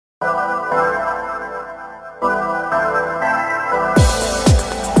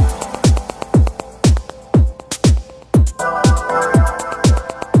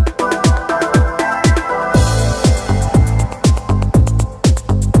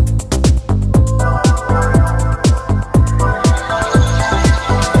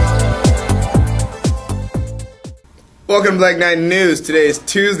Welcome to Black Knight News. Today is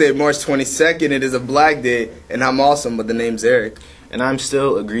Tuesday, March 22nd. It is a black day, and I'm awesome, but the name's Eric. And I'm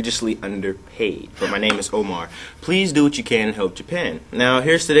still egregiously underpaid, but my name is Omar. Please do what you can and help Japan. Now,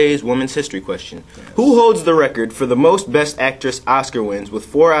 here's today's women's history question. Yes. Who holds the record for the most Best Actress Oscar wins with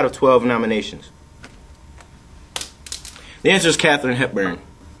 4 out of 12 nominations? The answer is Katharine Hepburn.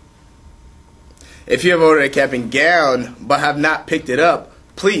 If you have ordered a cap and gown but have not picked it up,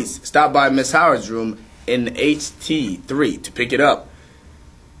 please stop by Miss Howard's room in HT3 to pick it up.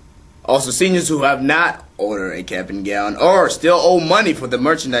 Also, seniors who have not ordered a cap and gown or still owe money for the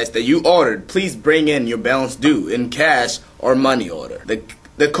merchandise that you ordered, please bring in your balance due in cash or money order.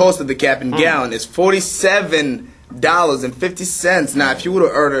 The cost of the cap and gown is $47.50. Now, if you would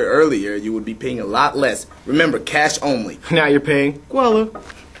have ordered earlier, you would be paying a lot less. Remember, cash only. Now you're paying Guala.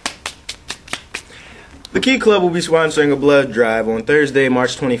 The Key Club will be sponsoring a blood drive on Thursday,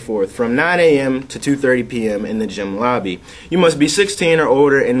 March 24th from 9 a.m. to 2:30 p.m. in the gym lobby. You must be 16 or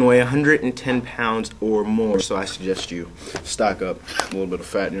older and weigh 110 pounds or more, so I suggest you stock up a little bit of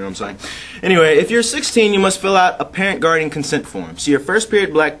fat, you know what I'm saying? Anyway, if you're 16, you must fill out a parent guardian consent form. See your first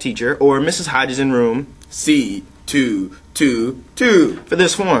period black teacher or Mrs. Hodges in room C222 for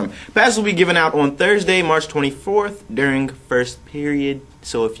this form. Passes will be given out on Thursday, March 24th during first period.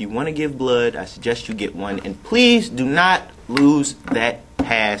 So if you want to give blood, I suggest you get one. And please do not lose that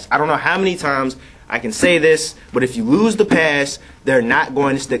pass. I don't know how many times I can say this, but if you lose the pass, they're not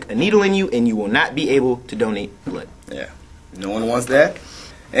going to stick a needle in you and you will not be able to donate blood. Yeah, no one wants that.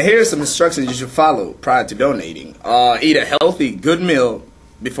 And here are some instructions you should follow prior to donating. Eat a healthy, good meal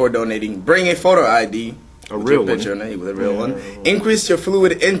before donating. Bring a photo ID. A real one. With a real one. Increase your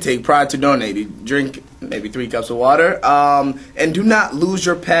fluid intake prior to donating. Drink maybe 3 cups of water. And do not lose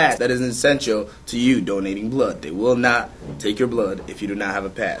your pass. That is essential to you donating blood. They will not take your blood if you do not have a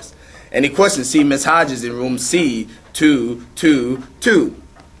pass. Any questions? See Miss Hodges in room C222.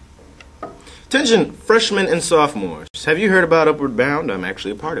 Attention, freshmen and sophomores. Have you heard about Upward Bound? I'm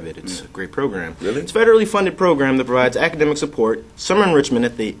actually a part of it. It's a great program. Really? It's a federally funded program that provides academic support, summer enrichment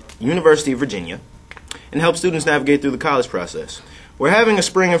at the University of Virginia, and help students navigate through the college process. We're having a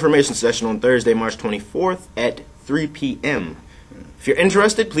spring information session on Thursday, March 24th at 3 p.m. If you're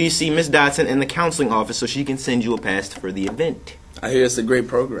interested, please see Ms. Dotson in the counseling office so she can send you a pass for the event. I hear it's a great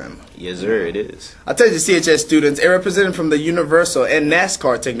program. Yes, sir, it is. I'll tell you, CHS students, a representative from the Universal and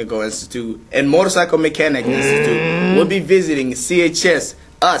NASCAR Technical Institute and Motorcycle Mechanic Institute will be visiting CHS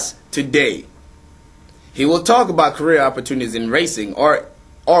us today. He will talk about career opportunities in racing or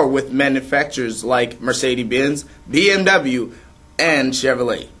with manufacturers like Mercedes-Benz, BMW, and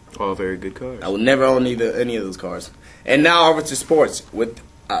Chevrolet. All very good cars. I will never own any of those cars. And now over to sports with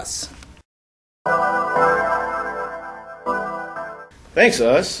us. Thanks,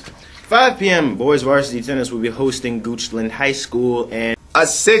 us. 5 p.m. boys varsity tennis will be hosting Goochland High School, and at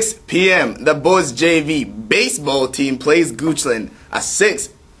 6 p.m. the boys JV baseball team plays Goochland. At 6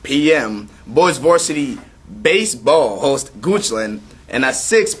 p.m. boys varsity baseball hosts Goochland. And at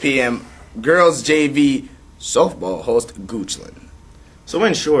 6 p.m., girls JV softball host Goochland. So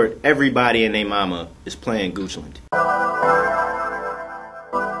in short, everybody and their mama is playing Goochland.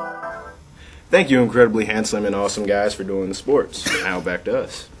 Thank you, incredibly handsome and awesome guys, for doing the sports. Now back to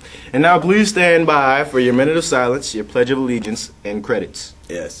us. And now please stand by for your minute of silence, your pledge of allegiance, and credits.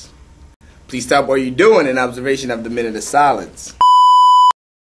 Yes. Please stop what you're doing in observation of the minute of silence.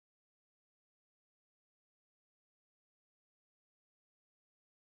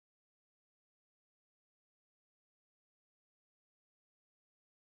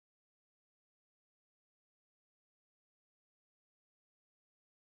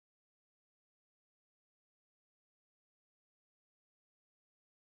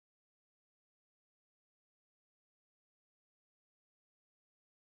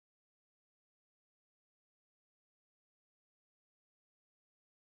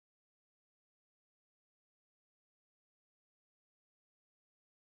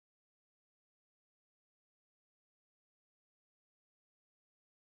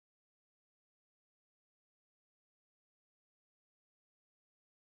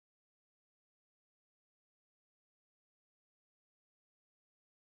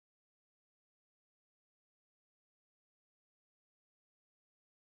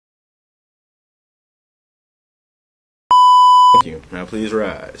 Thank you. Now please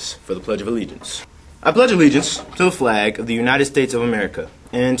rise for the Pledge of Allegiance. I pledge allegiance to the flag of the United States of America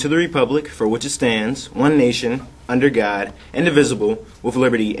and to the republic for which it stands, one nation, under God, indivisible, with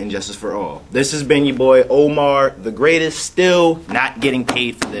liberty and justice for all. This has been your boy Omar, the greatest, still not getting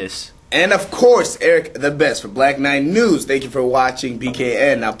paid for this. And of course, Eric the Best for Black Knight News. Thank you for watching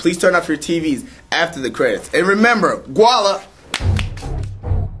BKN. Now please turn off your TVs after the credits. And remember, Guala!